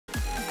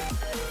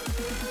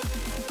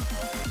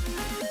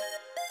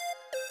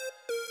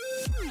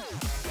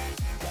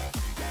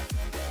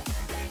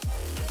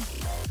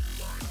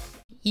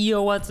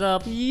Yo, what's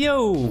up?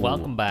 Yo!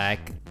 Welcome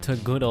back to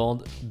good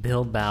old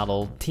build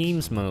battle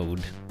teams mode.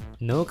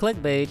 No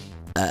clickbait.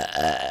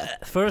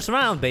 First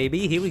round,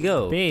 baby. Here we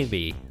go.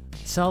 Baby.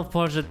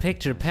 Self-portrait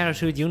picture,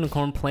 parachute,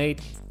 unicorn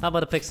plate. How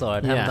about a pixel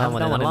art? Yeah,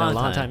 haven't done one in a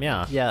long time.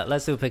 yeah. Yeah,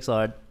 let's do pixel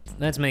art.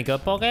 Let's make a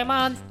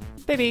Pokemon,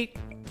 baby.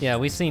 Yeah,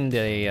 we've seen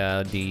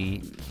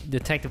the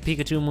Detective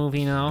Pikachu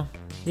movie now.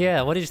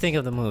 Yeah, what did you think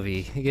of the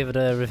movie? Give it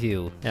a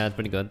review. Yeah, it's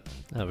pretty good.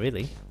 Oh,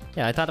 really?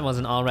 Yeah, I thought it was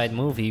an alright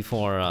movie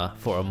for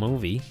a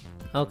movie.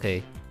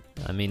 Okay.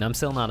 I mean, I'm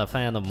still not a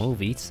fan of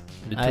movies.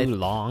 They're too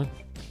long.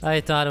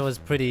 I thought it was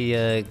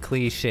pretty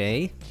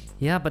cliche.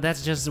 Yeah, but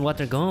that's just what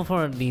they're going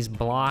for. These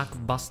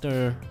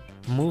blockbuster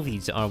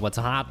movies are what's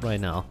hot right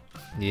now.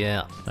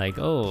 Yeah. Like,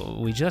 oh,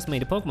 we just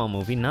made a Pokemon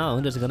movie, now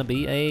there's gonna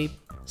be a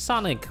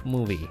Sonic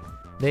movie.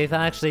 They've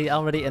actually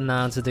already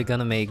announced that they're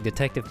gonna make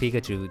Detective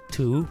Pikachu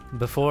 2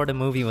 before the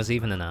movie was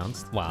even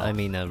announced. Wow. I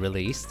mean,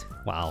 released.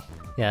 Wow.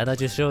 Yeah, that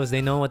just shows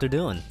they know what they're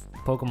doing.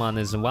 Pokemon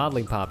is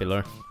wildly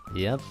popular.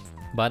 Yep.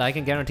 But I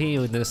can guarantee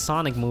you the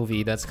Sonic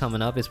movie that's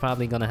coming up is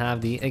probably gonna have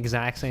the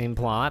exact same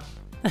plot.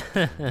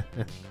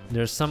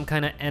 There's some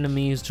kind of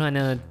enemy who's trying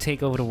to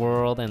take over the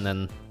world, and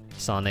then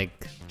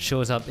Sonic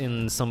shows up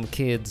in some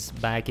kid's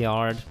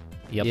backyard.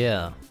 Yep.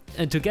 Yeah.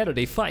 And together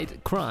they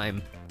fight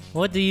crime.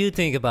 What do you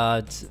think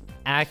about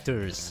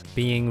actors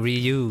being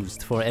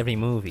reused for every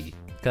movie?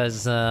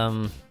 Because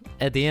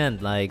at the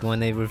end, like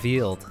when they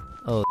revealed,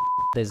 oh,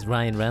 there's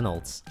Ryan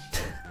Reynolds.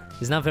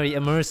 It's not very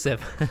immersive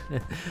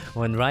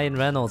when Ryan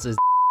Reynolds is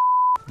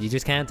you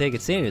just can't take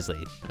it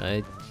seriously,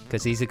 right?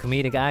 Because he's a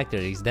comedic actor,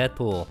 he's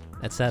Deadpool,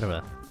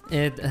 etc.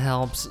 It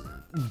helps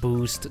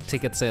boost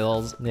ticket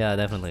sales. Yeah,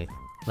 definitely.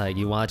 Like,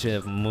 you watch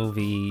a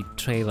movie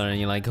trailer and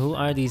you're like, who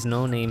are these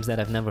no-names that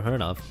I've never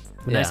heard of?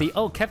 When I see,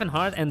 oh, Kevin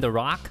Hart and The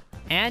Rock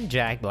and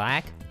Jack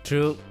Black.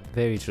 True,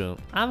 very true.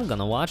 I'm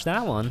gonna watch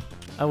that one.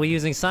 Are we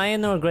using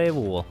cyan or gray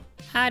wool?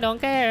 I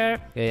don't care.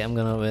 Okay, I'm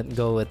gonna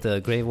go with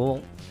gray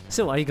wool.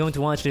 So, are you going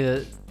to watch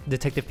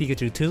Detective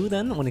Pikachu 2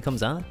 then, when it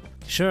comes out?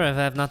 Sure, if I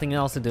have nothing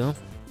else to do.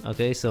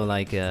 Okay, so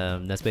like,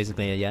 that's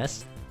basically a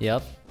yes?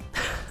 Yep.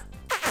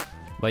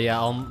 But yeah,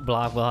 all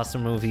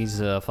blockbuster movies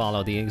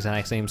follow the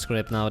exact same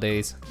script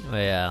nowadays.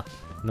 Yeah.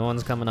 No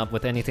one's coming up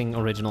with anything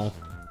original.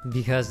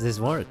 Because this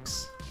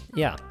works.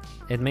 Yeah,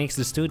 it makes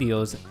the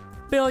studios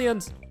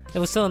billions. It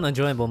was still an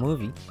enjoyable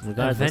movie,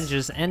 regardless.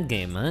 Avengers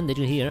Endgame, man. Did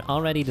you hear?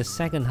 Already the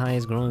second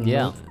highest growing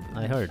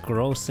I heard.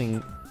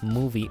 grossing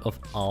movie of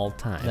all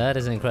time. That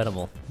is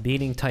incredible.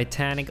 Beating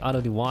Titanic out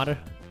of the water.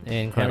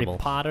 Incredible. Harry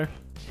Potter.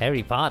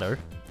 Harry Potter?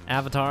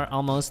 Avatar,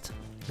 almost.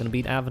 Gonna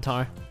beat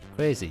Avatar.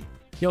 Crazy.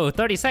 Yo,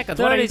 30 seconds.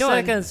 30 what are you doing?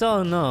 seconds,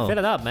 oh no. Fill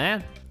it up,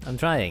 man. I'm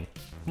trying.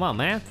 Come on,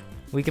 man.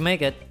 We can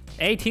make it.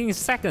 18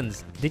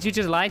 seconds. Did you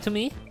just lie to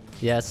me?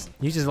 Yes.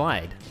 You just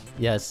lied.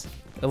 Yes.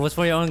 It was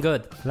for your own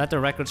good. Let the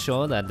record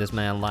show that this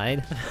man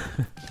lied.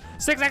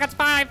 6 seconds.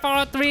 5,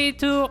 4, 3,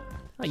 2. Oh,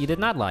 you did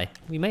not lie.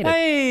 We made it.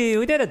 Hey,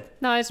 we did it.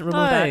 Nice.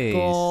 Remove that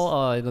goal.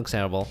 Oh, it looks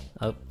terrible.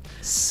 Oh.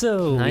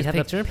 So, Nice we have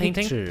picture, a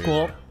painting. picture.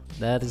 Cool.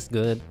 That is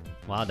good.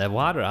 Wow, that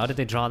water. How did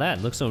they draw that?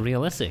 It looks so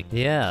realistic.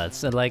 Yeah,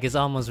 it's like it's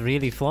almost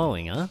really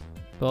flowing, huh?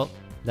 Well,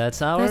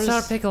 that's ours.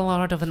 that's our pickle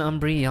art of an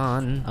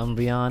Umbreon.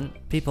 Umbreon.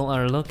 People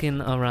are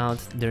looking around.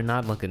 They're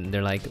not looking.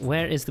 They're like,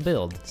 where is the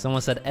build?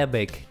 Someone said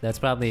epic. That's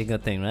probably a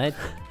good thing, right?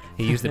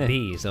 He used a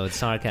B, so it's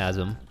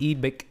sarcasm.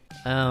 Epic.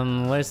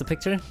 Where's the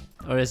picture?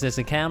 Or is this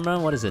a camera?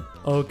 What is it?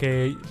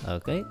 Okay.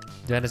 Okay.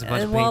 That is a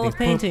bunch of wall paintings. of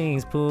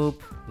paintings.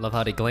 Poop. Love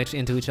how they glitch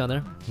into each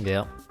other.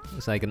 Yeah.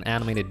 It's like an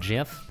animated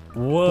GIF.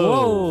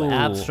 Whoa.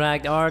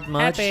 Abstract art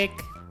much? Epic.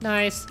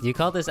 Nice. You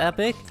call this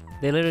epic?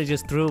 They literally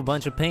just threw a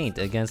bunch of paint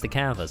against the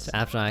canvas.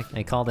 Abstract.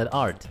 I called it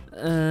art.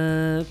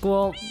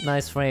 Cool.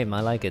 Nice frame.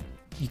 I like it.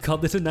 You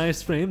called this a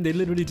nice frame? They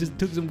literally just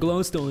took some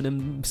glowstone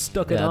and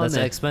stuck it on that's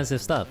it.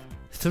 expensive stuff.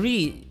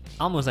 3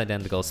 almost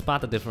identical.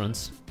 Spot the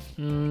difference.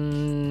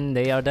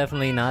 They are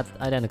definitely not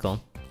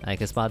identical. I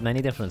can spot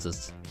many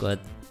differences. But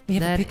we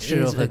have That a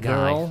picture is of a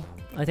girl,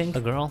 guy. I think.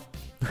 A girl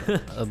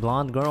A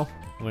blonde girl.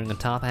 wearing a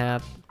top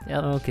hat.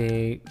 Yep.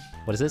 Okay.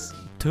 What is this?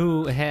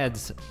 2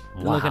 heads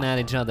looking at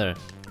each other.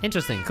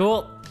 Interesting.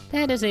 Cool.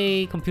 That is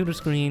a computer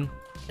screen.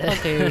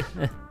 Okay.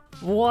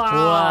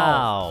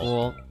 Wow.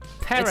 Cool.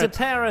 It's a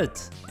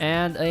parrot.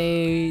 And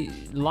a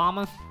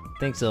llama.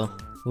 Think so.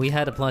 We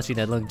had a plushie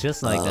that looked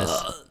just like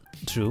this.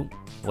 True.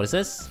 What is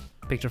this?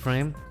 Picture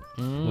frame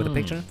with a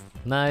picture.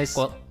 Nice.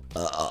 Well,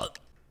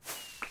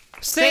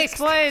 6th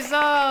place!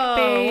 Oh,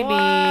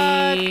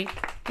 baby. what?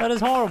 That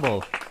is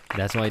horrible.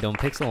 That's why you don't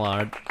pixel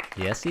art.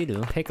 Yes, you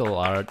do. Pickle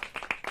art.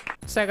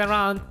 Second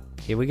round.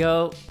 Here we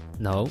go.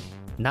 No.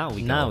 Now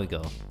we go. Now we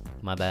go.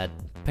 My bad.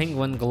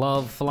 Penguin,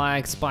 glove,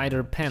 flag,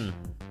 spider, pen.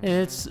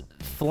 It's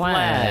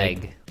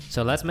flag.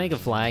 So let's make a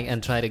flag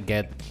and try to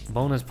get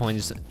bonus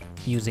points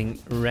using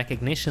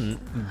recognition,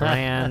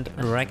 brand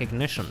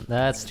recognition.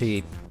 That's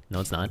cheap. No,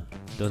 it's not.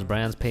 Those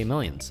brands pay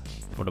millions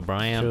for the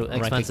brand True,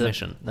 expensive.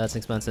 recognition. That's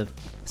expensive.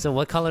 So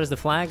what color is the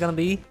flag gonna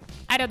be?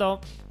 I don't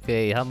know.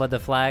 Okay, how about the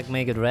flag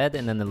make it red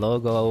and then the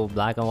logo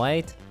black and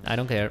white? I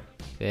don't care.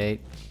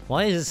 Okay.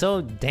 Why is it so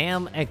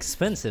damn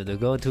expensive to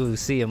go to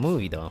see a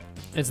movie though?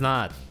 It's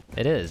not.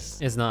 It is.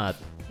 It's not.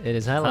 It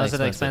is hella How's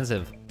expensive.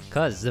 it expensive?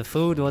 Cause the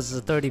food was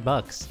 30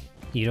 bucks.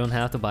 You don't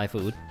have to buy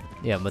food.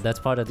 Yeah, but that's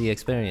part of the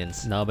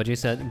experience. No, but you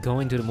said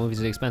going to the movies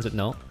is expensive.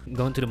 No,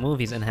 going to the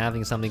movies and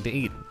having something to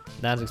eat.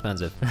 That's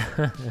expensive.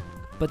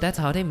 But that's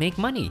how they make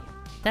money.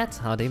 That's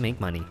how they make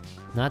money.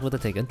 Not with the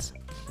tickets.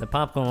 The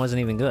popcorn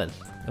wasn't even good.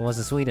 It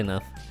wasn't sweet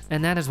enough.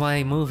 And that is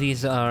why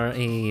movies are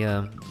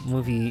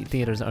movie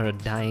theaters are a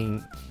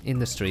dying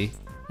industry.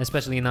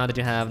 Especially now that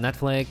you have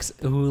Netflix,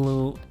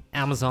 Hulu,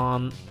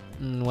 Amazon.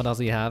 What else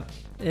do you have?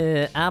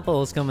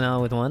 Apple's coming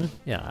out with one.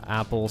 Yeah,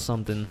 Apple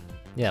something.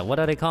 Yeah, what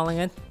are they calling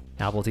it?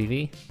 Apple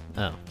TV.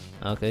 Oh,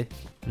 okay.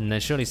 And then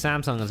surely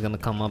Samsung is gonna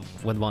come up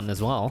with one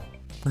as well.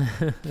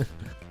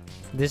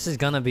 This is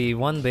gonna be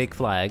one big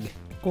flag.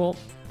 Cool.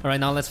 Alright,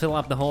 now let's fill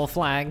up the whole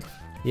flag.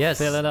 Yes.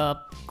 Fill it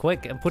up.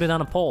 Quick, and put it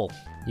on a poll.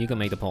 You can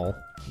make the poll.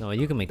 No,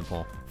 you can make a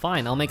poll.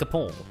 Fine, I'll make a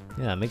poll.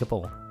 Yeah, make a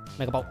poll.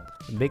 Make a poll.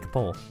 Big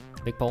poll.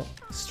 Big poll.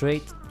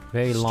 Straight,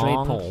 very Straight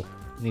long. pole.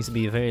 It needs to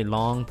be a very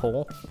long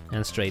pole.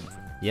 And straight.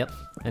 Yep.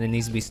 And it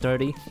needs to be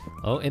sturdy.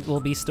 Oh, it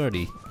will be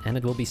sturdy. And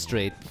it will be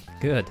straight.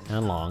 Good.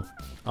 And long.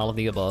 All of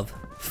the above.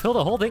 Fill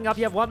the whole thing up,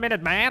 you have 1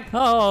 minute, man!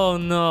 Oh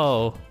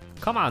no!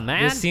 Come on,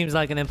 man! This seems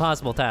like an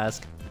impossible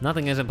task.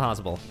 Nothing is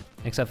impossible.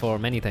 Except for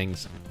many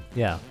things.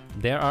 Yeah.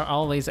 There are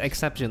always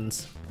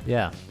exceptions.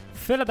 Yeah.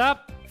 Fill it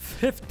up!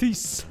 50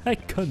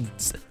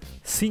 seconds!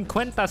 50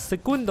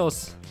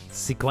 segundos!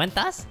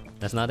 Cincuentas?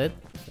 That's not it?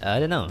 I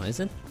don't know, is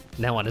it?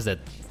 Now what is it?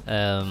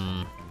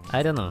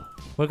 I don't know.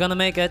 We're gonna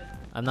make it.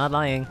 I'm not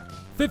lying.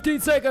 15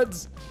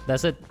 seconds!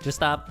 That's it. Just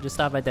stop. Just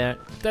stop right there.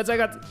 10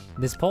 seconds!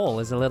 This pole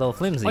is a little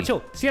flimsy. 8,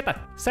 7,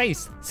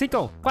 6,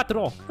 5,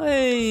 4.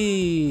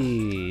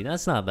 Hey,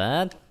 that's not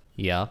bad.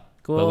 Yeah.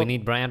 Cool. But we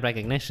need brand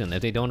recognition.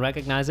 If they don't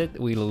recognize it,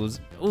 we lose.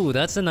 Ooh,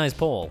 that's a nice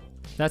pole.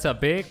 That's a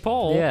big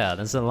pole. Yeah,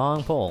 that's a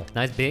long pole.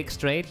 Nice, big,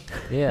 straight.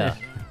 Yeah.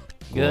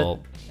 Good.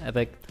 Cool.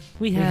 Epic.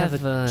 We have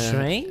a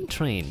train?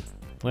 Train.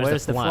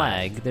 Where's the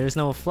flag? There's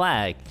no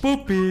flag.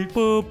 Boop, beep,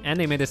 boop. And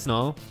they made it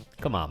snow.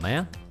 Come on,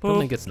 man. Don't Boop.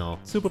 make it snow.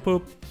 Super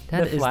poop.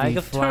 That The is flag the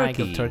of flag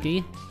Turkey. of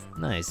Turkey.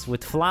 Nice.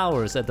 With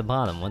flowers at the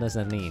bottom. What does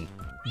that mean?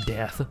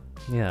 Death.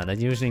 Yeah, that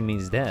usually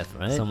means death,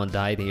 right? Someone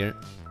died here.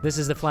 This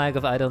is the flag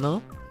of I don't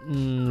know.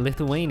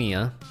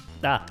 Lithuania.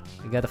 Ah,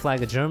 you got the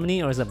flag of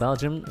Germany or is it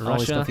Belgium?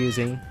 Always Russia.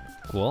 confusing.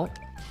 Cool.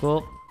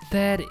 Cool.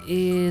 That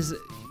is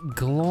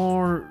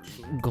glory.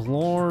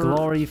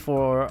 Glory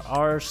for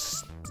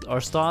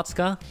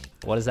Arstotska.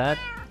 What is that?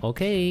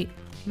 Okay.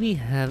 We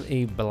have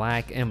a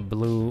black and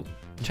blue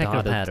Checker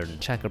dotted pattern.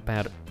 Checker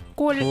pattern.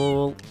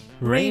 Cool.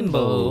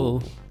 Rainbow.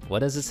 What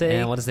does it say?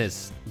 And what is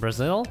this?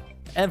 Brazil?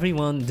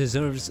 Everyone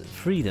deserves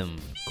freedom.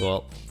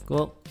 Cool.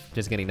 Cool.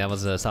 Just kidding. That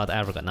was South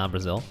Africa, not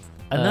Brazil.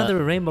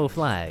 Another rainbow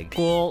flag.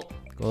 Cool.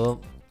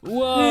 Cool.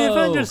 Whoa. The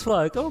Avengers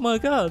flag. Oh my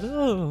god.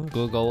 Oh.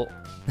 Google.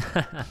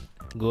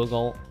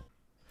 Google.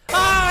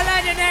 Oh,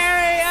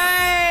 legendary!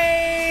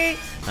 Hey!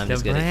 I'm The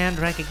just kidding. brand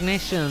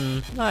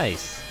recognition.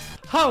 Nice.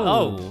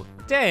 Oh,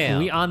 damn.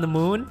 we on the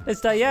moon?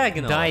 It's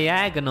diagonal.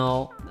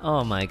 Diagonal.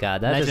 Oh my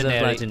god, that is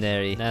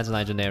legendary. That's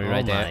legendary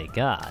right there. Oh my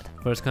god.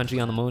 First country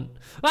on the moon.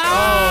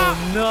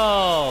 Oh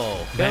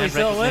no! Can we Brand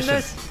still win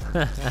recognition.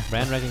 this?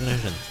 Brand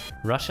recognition.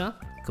 Russia?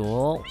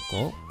 Cool.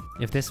 Cool.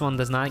 If this one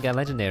does not get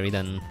legendary,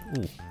 then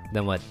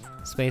Then what?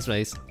 space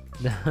race.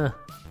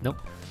 Nope.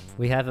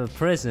 We have a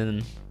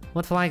prison.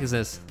 What flag is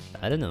this?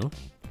 I don't know.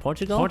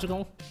 Portugal?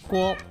 Portugal.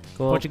 Cool.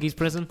 Cool. Portuguese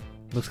prison.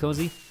 Looks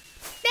cozy.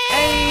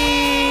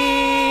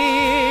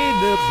 Hey!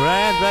 The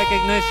brand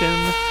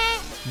recognition.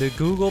 The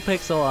Google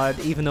Pixel art,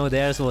 even though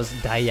theirs was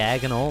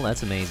diagonal,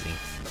 that's amazing.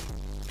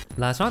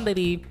 Last one,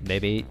 baby.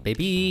 Baby,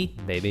 Baby.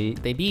 baby,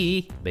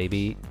 Baby.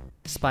 baby.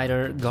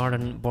 Spider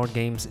Garden Board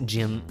Games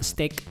Gym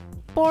Stick.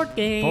 Board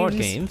games. Board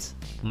games.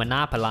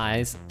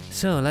 Monopolize.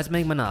 So let's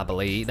make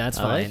Monopoly. That's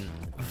Alright.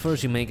 fine.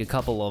 First, you make a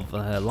couple of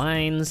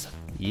lines.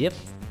 Yep.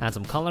 Add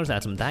some colors,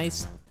 add some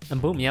dice,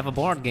 and boom, you have a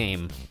board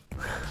game.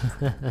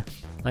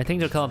 I think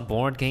they're called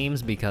board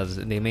games because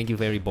they make you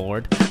very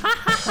bored.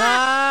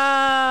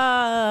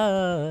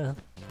 Ah!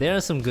 There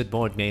are some good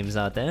board games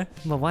out there.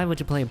 But why would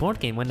you play a board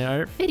game when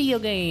there are video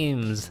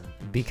games?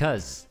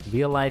 Because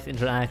real life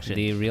interaction.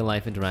 The real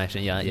life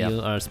interaction, yeah, Yep.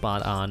 you are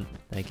spot on.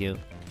 Thank you.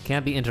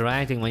 Can't be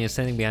interacting when you're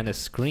sitting behind a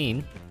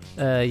screen.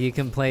 You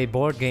can play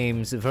board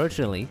games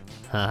virtually.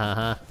 Ha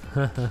ha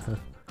ha.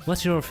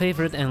 What's your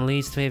favorite and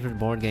least favorite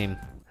board game?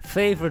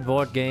 Favorite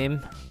board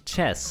game?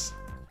 Chess.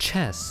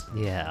 Chess.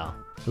 Yeah.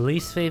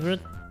 Least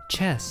favorite?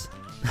 Chess.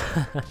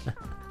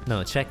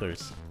 No,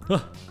 checkers.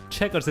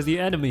 Checkers is the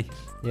enemy.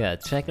 Yeah,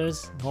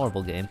 checkers.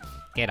 Horrible game.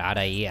 Get out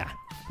of here.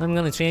 I'm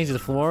gonna change the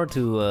floor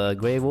to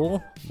gray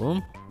wool.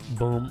 Boom.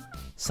 Boom.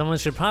 Someone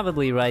should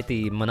probably write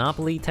the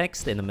Monopoly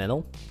text in the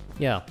middle.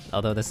 Yeah,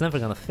 Although that's never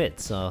gonna fit,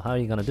 so how are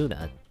you gonna do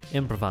that?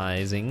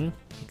 improvising.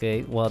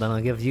 Okay, well then I'll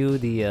give you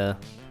the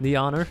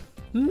honor.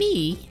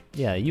 Me?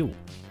 Yeah, you.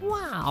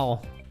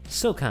 Wow.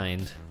 So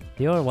kind.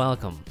 You're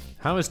welcome.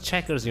 How is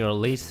checkers your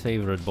least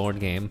favorite board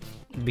game?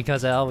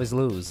 Because I always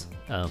lose.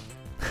 Oh.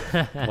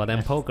 Well,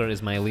 then poker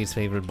is my least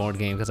favorite board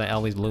game because I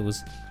always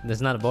lose.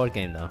 That's not a board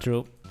game though.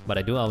 True, but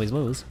I do always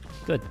lose.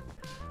 Good.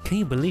 Can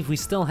you believe we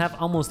still have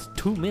almost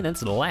 2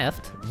 minutes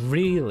left?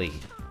 Really?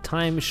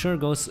 Time sure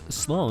goes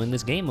slow in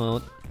this game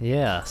mode.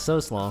 Yeah, so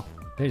slow.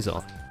 There's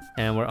all.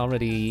 And we're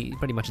already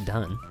pretty much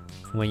done.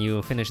 When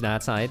you finish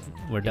that side,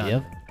 we're done.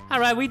 Yep.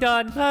 Alright, we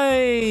done.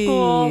 Hey,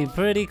 Cool.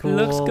 pretty cool.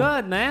 Looks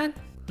good, man.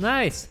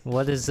 Nice.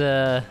 What is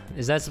that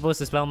supposed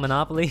to spell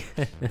Monopoly?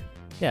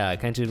 Yeah,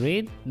 can't you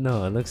read?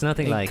 No, it looks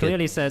nothing like It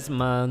clearly says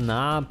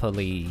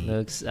Monopoly.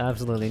 Looks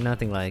absolutely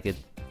nothing like it.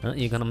 Huh,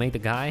 you gonna make the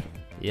guy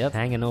Yep.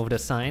 hanging over the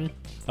sign?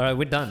 Alright,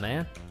 we're done,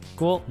 man.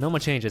 Cool. No more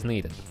changes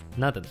needed.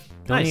 Nothing.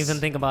 Don't Nice. even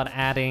think about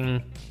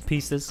adding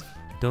pieces.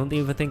 Don't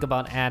even think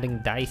about adding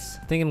dice.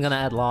 I think I'm gonna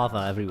add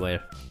lava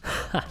everywhere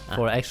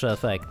for extra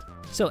effect.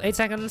 So 8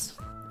 seconds.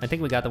 I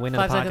think we got the win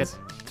in the 5 pocket.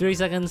 seconds. 3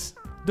 seconds.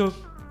 Two,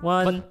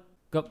 1.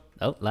 go.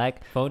 Oh,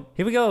 lag. Phone.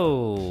 Here we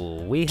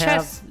go. We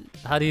Chess. have.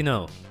 How do you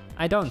know?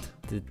 I don't.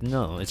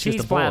 No, it's Cheese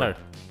just a board. platter.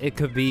 It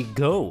could be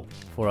go,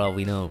 for all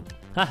we know.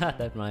 Haha,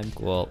 that rhymed.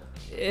 Cool.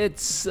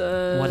 It's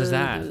What is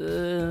that?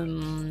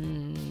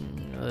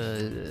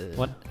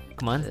 What?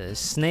 Come on.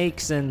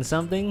 Snakes and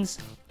somethings,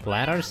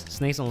 Ladders?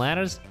 Snakes and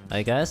ladders?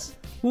 I guess.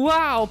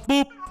 Wow!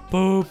 Boop!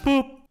 Boop!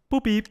 Boop!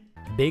 Boop! Beep!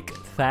 Big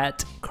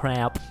fat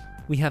crap.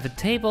 We have a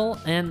table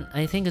and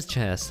I think it's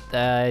chess.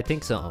 I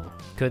think so.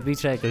 Could be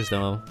checkers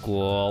though.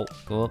 Cool.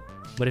 Cool.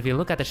 But if you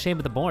look at the shape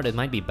of the board, it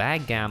might be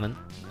backgammon.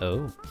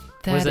 Oh.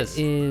 That What is this?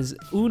 is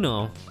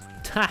Uno.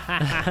 Is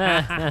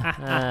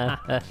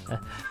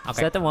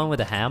that the one with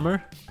the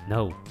hammer?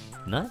 No.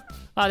 No?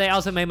 Oh, they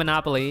also made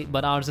Monopoly,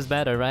 but ours is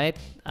better, right?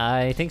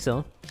 I think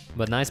so.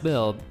 But nice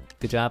build.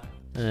 Good job.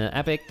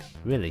 Epic.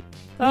 Really?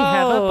 We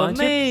have a bunch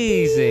of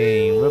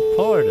amazing.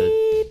 Reported.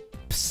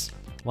 Psst.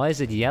 Why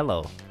is it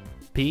yellow?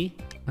 P?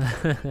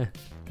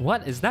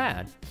 What is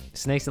that?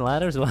 Snakes and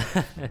ladders? What?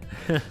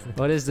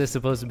 What is this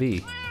supposed to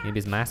be? Maybe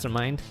it's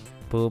Mastermind?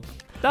 Poop.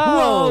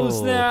 Oh, Whoa!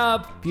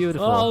 snap!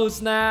 Beautiful. Oh,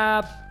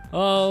 snap!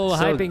 Oh,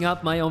 So- hyping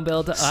up my own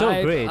build.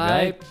 So great,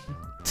 right?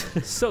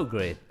 So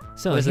great.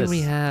 So What is here this?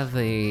 we have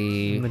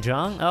a...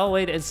 Mahjong? Oh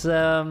wait, it's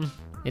It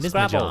is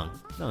Scrabble.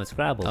 Mahjong. No, it's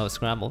Scrabble. Oh,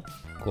 Scrabble.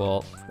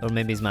 Cool. Or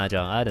maybe it's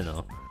Mahjong. I don't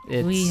know.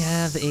 It's... We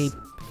have a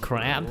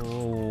crab.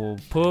 Oh,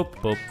 poop,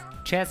 poop.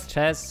 Chess.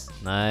 Chess.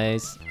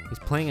 Nice. He's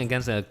playing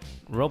against a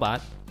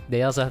robot.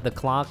 They also have the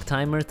clock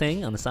timer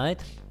thing on the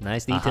side.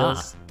 Nice details.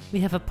 Aha. We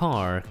have a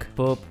park.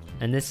 Poop.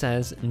 And this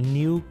says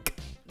nuke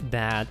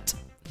that.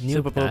 Nuke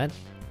Super poop. that.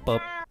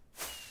 Poop.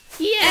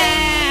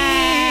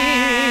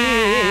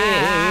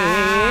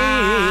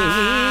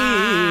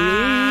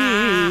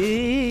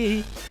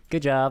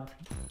 Good job.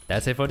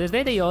 That's it for this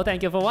video.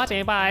 Thank you for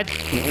watching. Bye.